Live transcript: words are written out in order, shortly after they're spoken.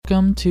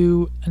welcome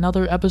to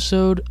another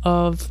episode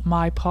of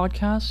my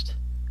podcast.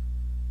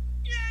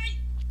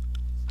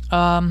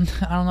 I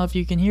don't know if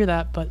you can hear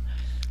that, but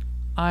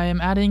I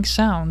am adding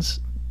sounds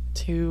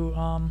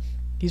to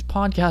these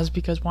podcasts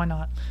because why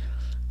not?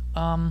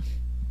 And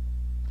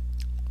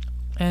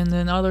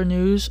then other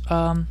news,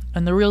 and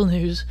the real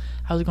news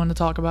I was going to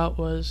talk about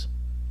was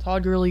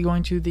Todd Gurley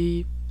going to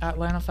the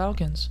Atlanta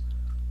Falcons.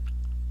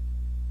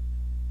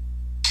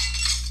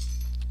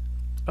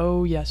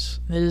 Oh yes,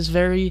 it is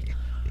very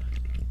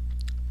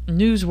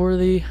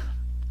newsworthy,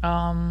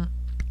 and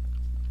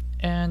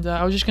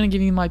I was just gonna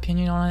give you my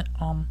opinion on it.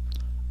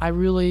 I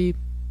really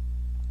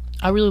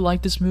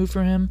like this move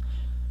for him,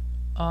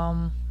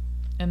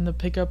 and the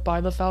pickup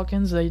by the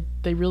Falcons.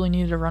 They really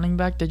needed a running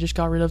back. They just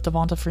got rid of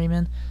Devonta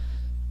Freeman.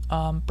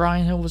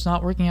 Brian Hill was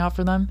not working out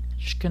for them.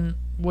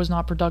 Was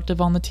not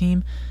productive on the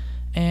team,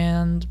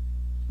 and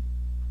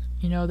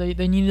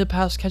they needed a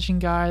pass catching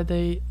guy.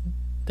 They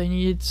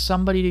needed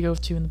somebody to go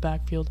to in the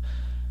backfield.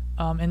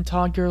 And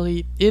Todd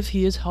Gurley, if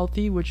he is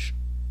healthy, which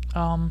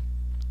he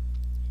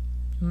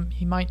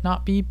might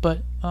not be,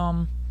 but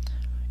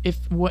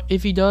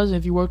if he does,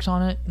 if he works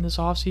on it in this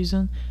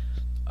offseason,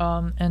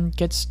 and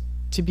gets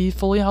to be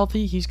fully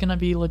healthy, he's going to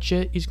be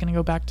legit. He's going to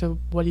go back to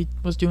what he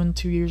was doing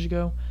 2 years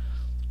ago.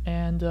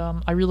 And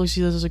I really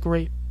see this as a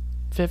great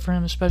fit for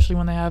him, especially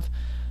when they have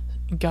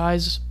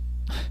guys,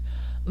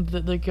 and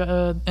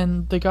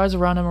the guys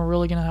around him are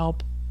really going to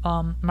help.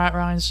 Matt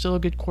Ryan's still a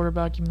good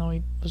quarterback, even though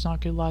he was not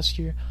good last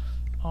year.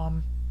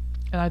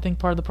 And I think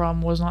part of the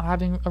problem was not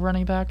having a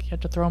running back. He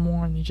had to throw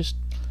more, and he just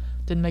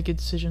didn't make good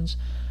decisions.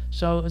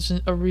 So it's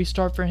a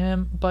restart for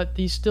him. But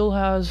he still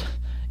has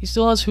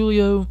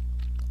Julio.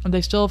 And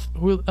they still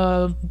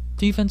have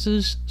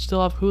defenses.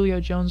 Still have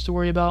Julio Jones to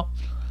worry about.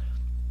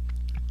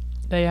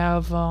 They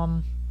have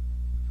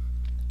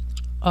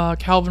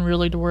Calvin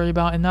Ridley to worry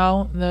about, and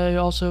now they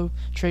also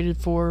traded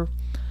for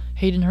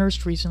Hayden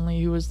Hurst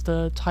recently, who was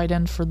the tight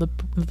end for the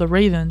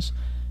Ravens.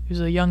 He's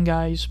a young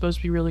guy. He's supposed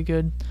to be really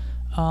good.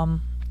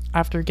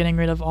 After getting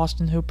rid of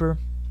Austin Hooper,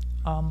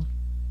 not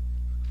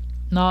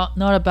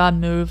a bad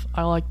move.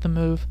 I like the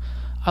move.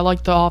 I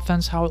like the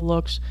offense, how it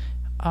looks.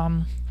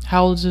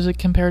 How does it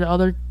compare to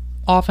other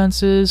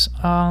offenses?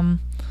 I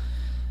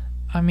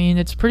mean,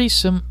 it's pretty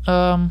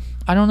I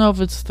don't know if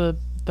it's the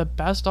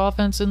best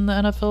offense in the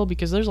NFL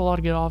because there's a lot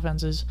of good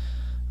offenses.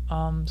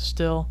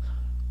 Still,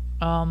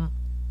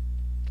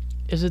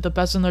 is it the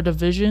best in their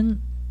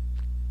division?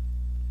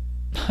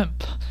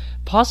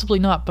 Possibly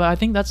not, but I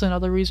think that's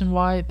another reason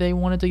why they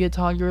wanted to get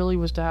Todd Gurley,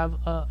 was to have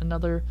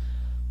another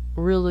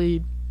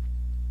really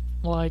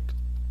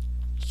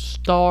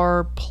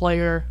star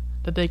player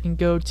that they can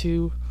go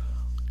to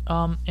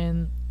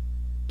in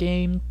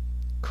game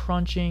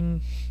crunching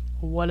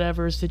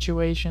whatever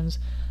situations,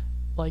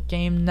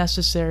 game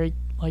necessary,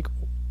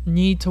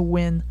 need to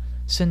win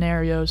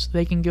scenarios.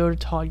 They can go to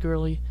Todd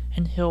Gurley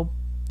and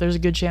there's a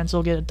good chance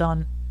he'll get it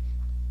done.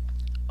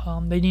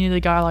 They needed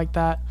a guy like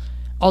that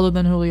other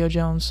than Julio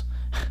Jones,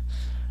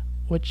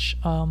 which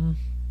but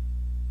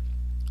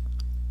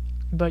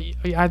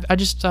I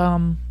just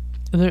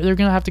they're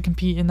gonna have to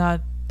compete in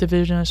that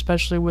division,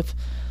 especially with,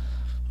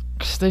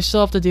 cause they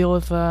still have to deal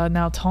with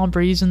now Tom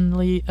Brady's in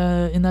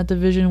that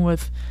division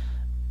with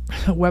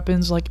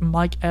weapons like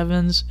Mike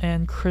Evans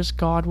and Chris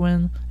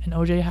Godwin and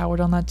OJ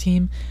Howard on that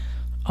team,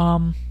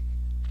 and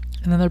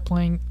then they're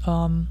playing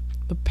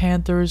the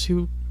Panthers,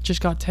 who just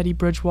got Teddy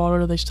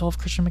Bridgewater. They still have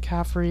Christian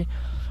McCaffrey.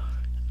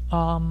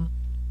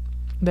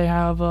 They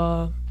have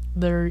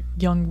their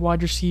young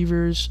wide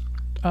receivers,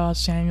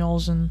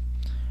 Samuels and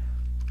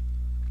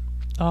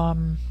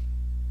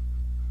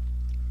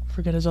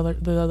forget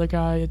the other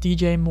guy,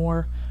 DJ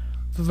Moore.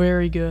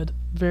 Very good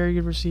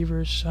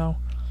receivers. So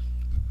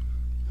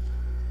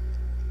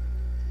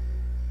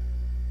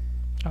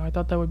I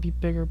thought that would be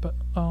bigger, but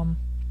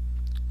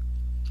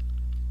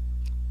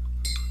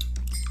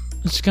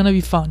it's gonna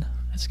be fun.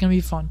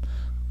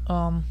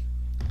 And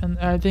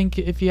I think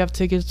if you have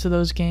tickets to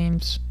those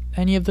games,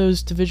 any of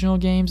those divisional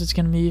games, it's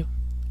gonna be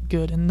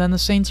good. And then the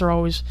Saints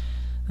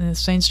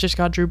just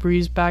got Drew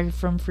Brees back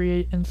from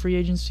free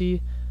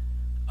agency,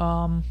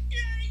 so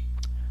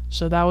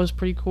that was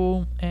pretty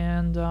cool.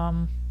 And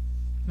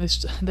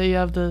they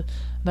have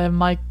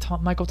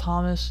Michael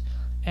Thomas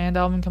and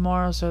Alvin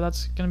Kamara, so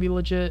that's gonna be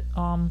legit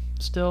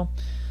still.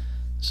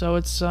 So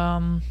it's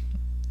gonna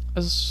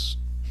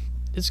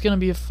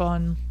be a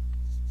fun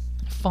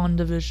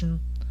division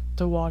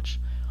to watch.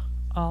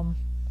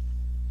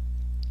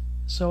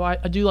 So I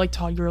do like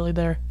Todd Gurley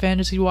there.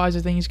 Fantasy wise, I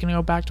think he's gonna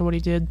go back to what he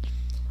did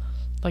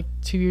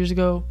 2 years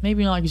ago.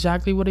 Maybe not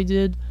exactly what he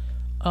did,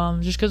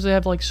 just because they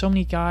have so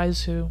many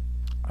guys who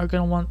are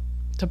gonna want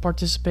to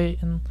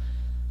participate. And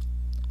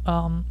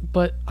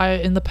but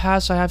in the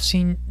past I have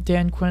seen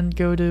Dan Quinn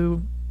go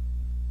to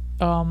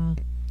the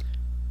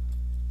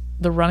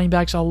running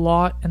backs a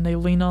lot, and they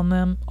lean on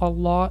them a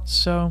lot.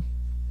 So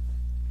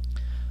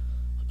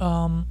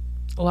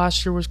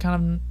last year was kind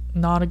of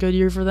not a good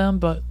year for them,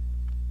 but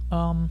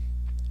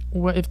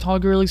if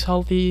Todd Gurley's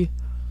healthy,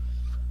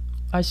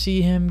 I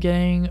see him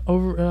getting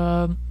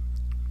over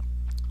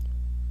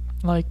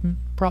like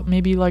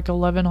maybe like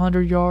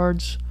 1,100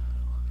 yards,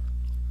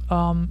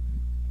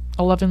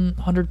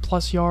 1,100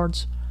 plus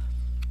yards.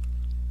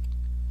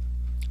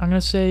 I'm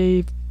gonna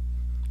say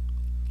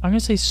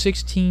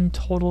 16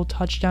 total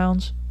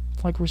touchdowns,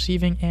 like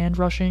receiving and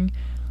rushing,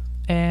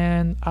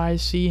 and I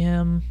see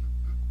him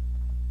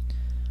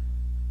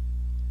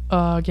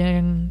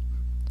getting.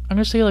 I'm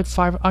gonna say like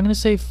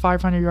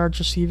 500 yards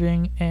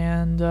receiving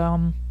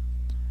and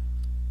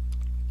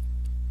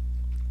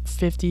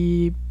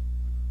 50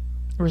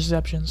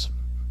 receptions.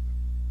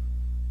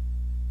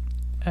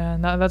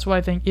 And that's what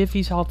I think if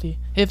he's healthy.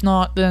 If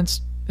not, then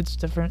it's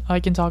different. I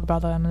can talk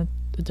about that in a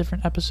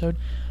different episode.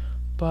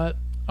 But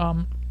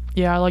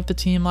yeah, I like the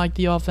team, I like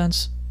the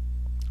offense.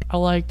 I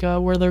like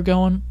where they're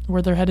going,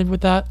 where they're headed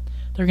with that.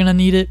 They're gonna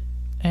need it,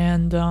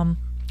 and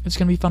it's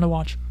gonna be fun to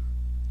watch.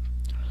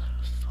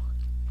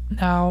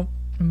 Now,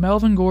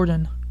 Melvin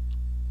Gordon.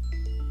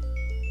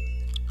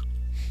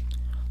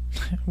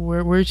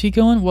 Where's he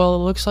going? Well, it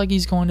looks like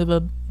he's going to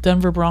the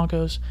Denver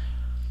Broncos,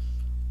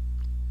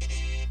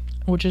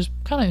 which is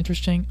kind of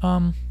interesting.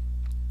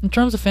 In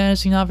terms of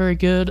fantasy, not very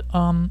good.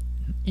 You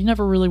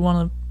never really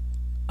want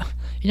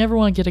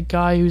to get a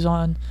guy who's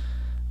on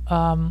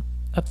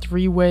a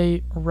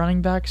three-way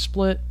running back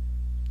split.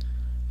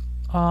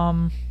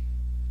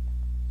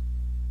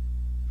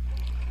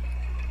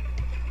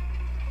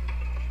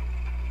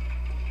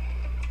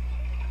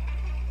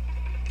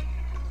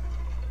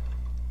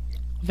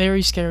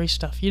 Very scary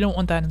stuff. You don't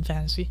want that in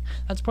fantasy.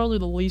 That's probably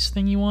the least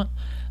thing you want,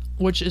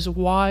 which is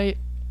why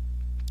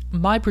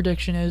my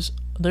prediction is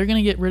they're going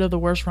to get rid of the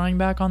worst running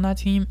back on that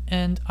team,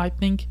 and I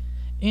think,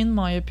 in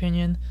my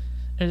opinion,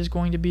 it is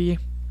going to be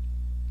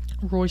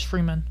Royce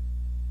Freeman.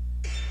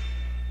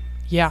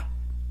 Yeah.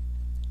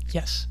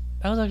 Yes.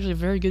 That was actually a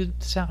very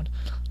good sound.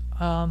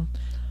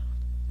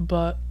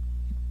 But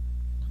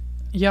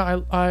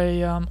yeah,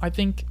 I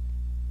think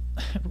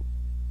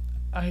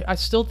I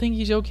still think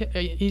he's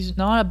okay. He's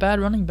not a bad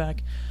running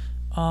back.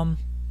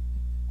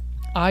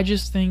 I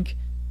just think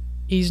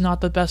he's not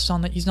the best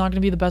on the. He's not going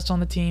to be the best on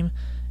the team,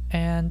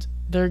 and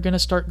they're going to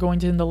start going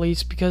to him the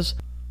least because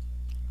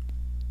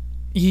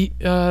he.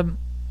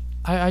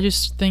 I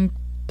just think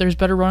there's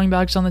better running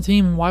backs on the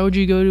team, and why would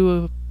you go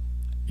to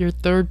your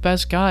third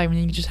best guy when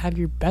you can just have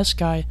your best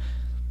guy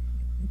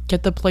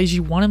get the plays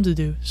you want him to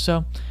do?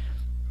 So.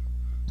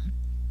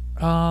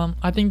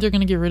 I think they're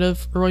going to get rid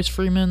of Royce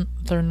Freeman.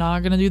 They're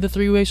not going to do the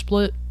three-way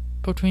split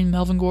between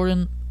Melvin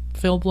Gordon,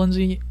 Phillip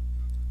Lindsay,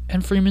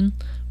 and Freeman.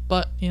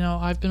 But,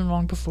 I've been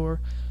wrong before.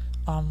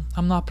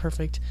 I'm not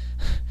perfect.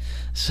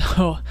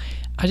 So,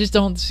 I just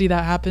don't see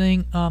that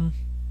happening.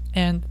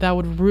 And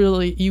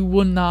that you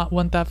would not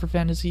want that for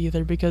fantasy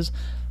either, because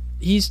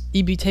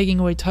he'd be taking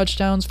away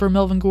touchdowns for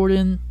Melvin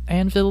Gordon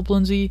and Phillip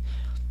Lindsay.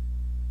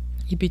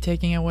 He'd be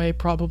taking away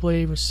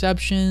probably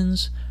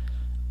receptions.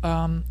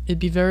 It'd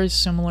be very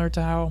similar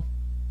to how,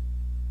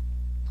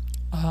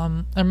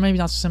 or maybe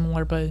not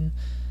similar, but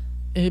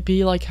it'd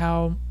be like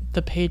how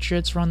the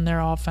Patriots run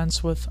their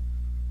offense with,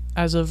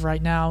 as of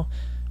right now,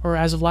 or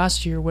as of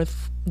last year,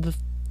 with the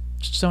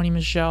Sony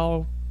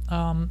Michel,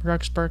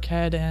 Rex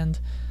Burkhead, and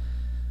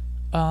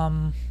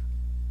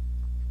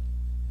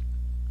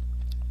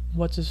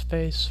what's his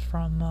face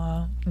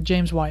from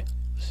James White.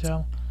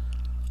 So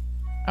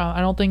I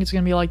don't think it's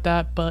gonna be like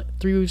that, but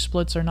three-way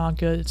splits are not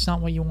good. It's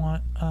not what you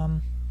want.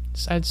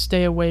 I'd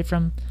stay away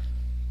from.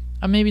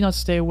 Maybe not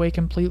stay away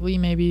completely.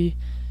 Maybe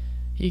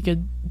he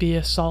could be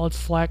a solid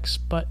flex,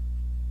 but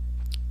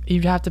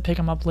you'd have to pick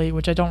him up late,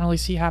 which I don't really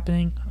see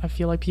happening. I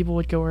feel like people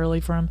would go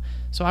early for him,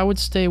 so I would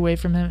stay away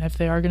from him if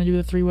they are going to do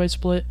the three-way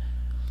split,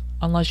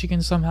 unless you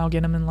can somehow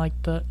get him in like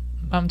the.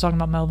 I'm talking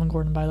about Melvin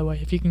Gordon, by the way.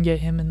 If you can get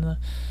him in the,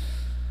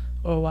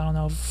 I don't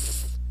know,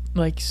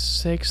 like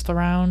 6th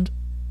round,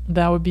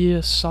 that would be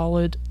a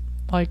solid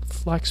like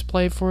flex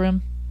play for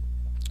him.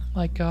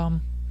 Like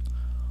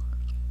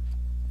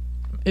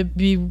it'd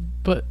be,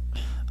 but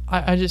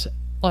I just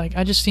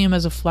see him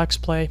as a flex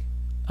play.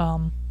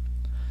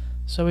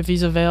 So if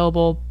he's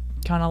available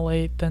kind of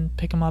late, then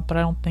pick him up, but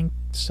I don't think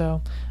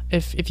so.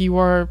 If you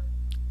are,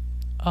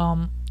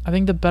 I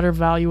think the better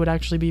value would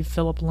actually be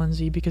Phillip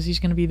Lindsay, because he's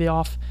going to be the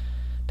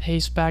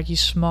off-pace back.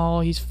 He's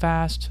small, he's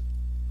fast,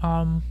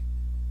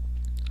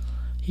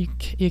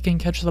 he can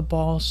catch the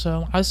ball,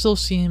 so I still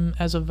see him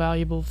as a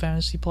valuable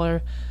fantasy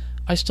player.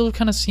 I still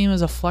kind of see him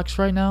as a flex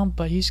right now,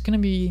 but he's going to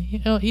be,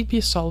 he'd be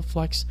a solid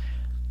flex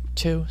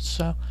too.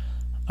 So,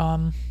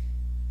 and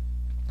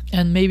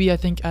maybe I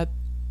think at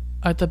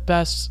the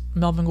best,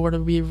 Melvin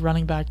Gordon would be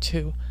running back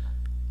 2.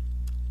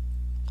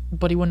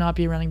 But he would not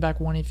be running back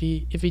 1 if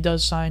he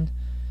does sign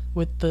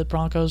with the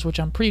Broncos, which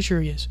I'm pretty sure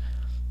he is.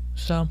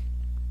 So,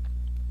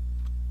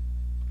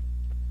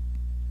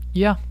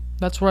 yeah,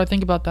 that's what I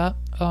think about that.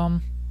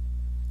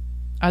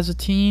 As a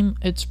team,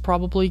 it's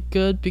probably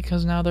good,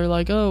 because now they're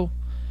like, oh,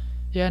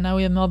 yeah, now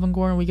we have Melvin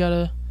Gordon. We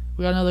got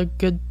another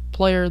good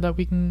player that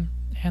we can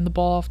hand the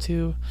ball off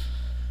to.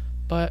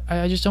 But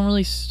I just don't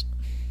really.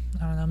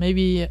 I don't know.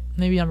 Maybe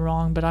I'm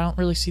wrong, but I don't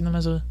really see them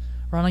as a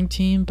running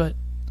team,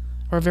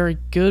 or a very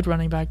good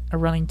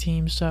running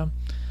team. So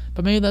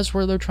But maybe that's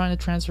where they're trying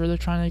to transfer. They're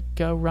trying to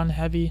go run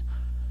heavy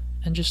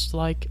and just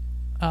like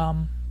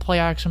play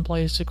action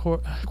plays to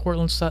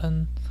Cortland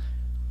Sutton.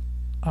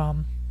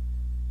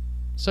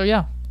 So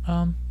yeah,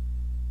 and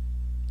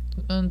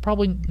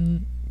probably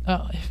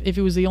if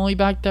he was the only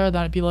back there,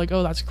 that'd be like,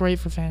 oh, that's great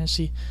for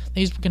fantasy.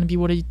 Then he's gonna be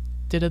what he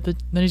did at the.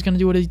 Then he's gonna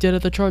do what he did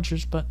at the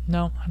Chargers. But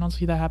no, I don't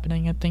see that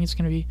happening. I think it's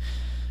gonna be,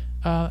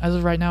 as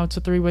of right now, it's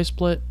a 3-way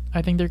split.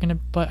 I think they're gonna,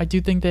 but I do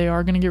think they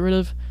are gonna get rid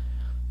of.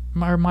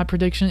 My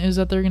prediction is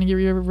that they're gonna get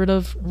rid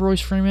of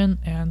Royce Freeman,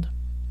 and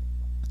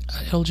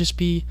it'll just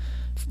be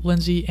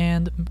Lindsey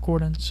and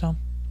Gordon. So,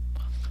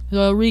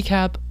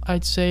 recap,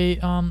 I'd say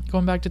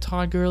going back to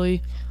Todd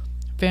Gurley,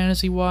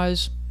 fantasy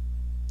wise,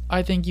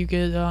 I think you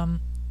could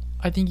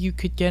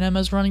get him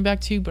as running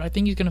back 2, but I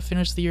think he's gonna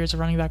finish the year as a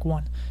running back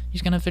 1.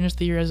 He's gonna finish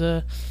the year as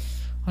I'm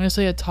gonna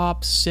say a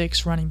top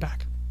 6 running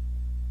back,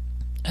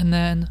 and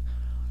then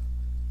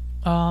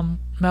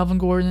Melvin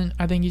Gordon,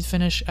 I think he'd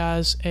finish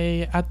as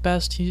at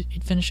best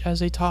he'd finish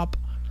as a top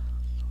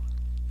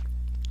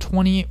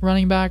 20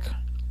 running back,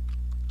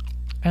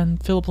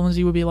 and Philip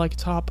Lindsay would be like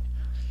top,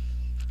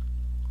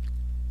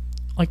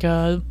 like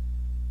a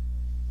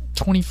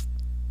 20.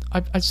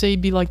 I'd say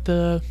he'd be like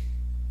the.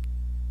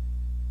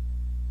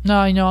 No,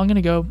 I'm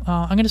gonna go.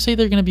 I'm gonna say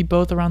they're gonna be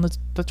both around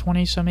the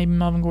 20. So maybe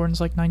Melvin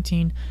Gordon's like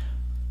 19,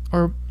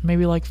 or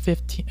maybe like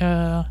 15.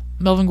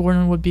 Melvin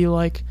Gordon would be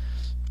like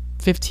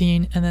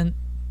 15, and then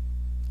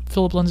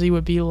Philip Lindsay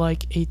would be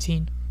like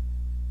 18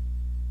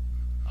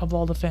 of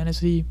all the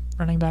fantasy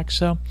running backs.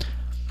 So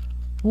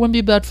it wouldn't be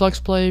a bad flex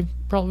play.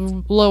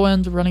 Probably low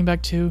end running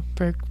back 2,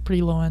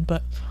 pretty low end.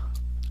 But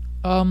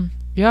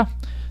yeah,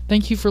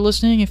 thank you for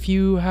listening. If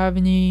you have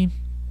any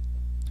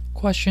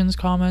questions,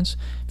 comments,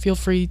 feel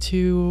free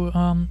to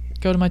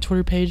go to my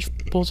Twitter page,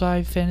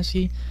 Bullseye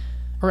Fantasy,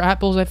 or at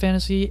Bullseye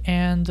Fantasy,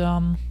 and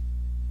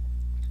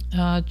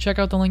check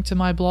out the link to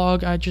my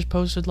blog. I just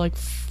posted like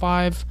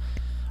 5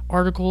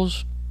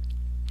 articles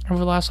over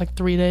the last like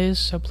 3 days,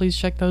 so please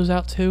check those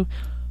out too.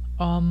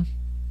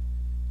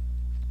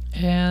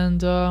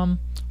 And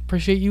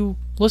appreciate you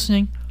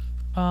listening.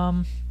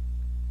 One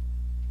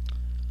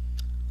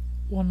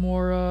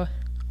more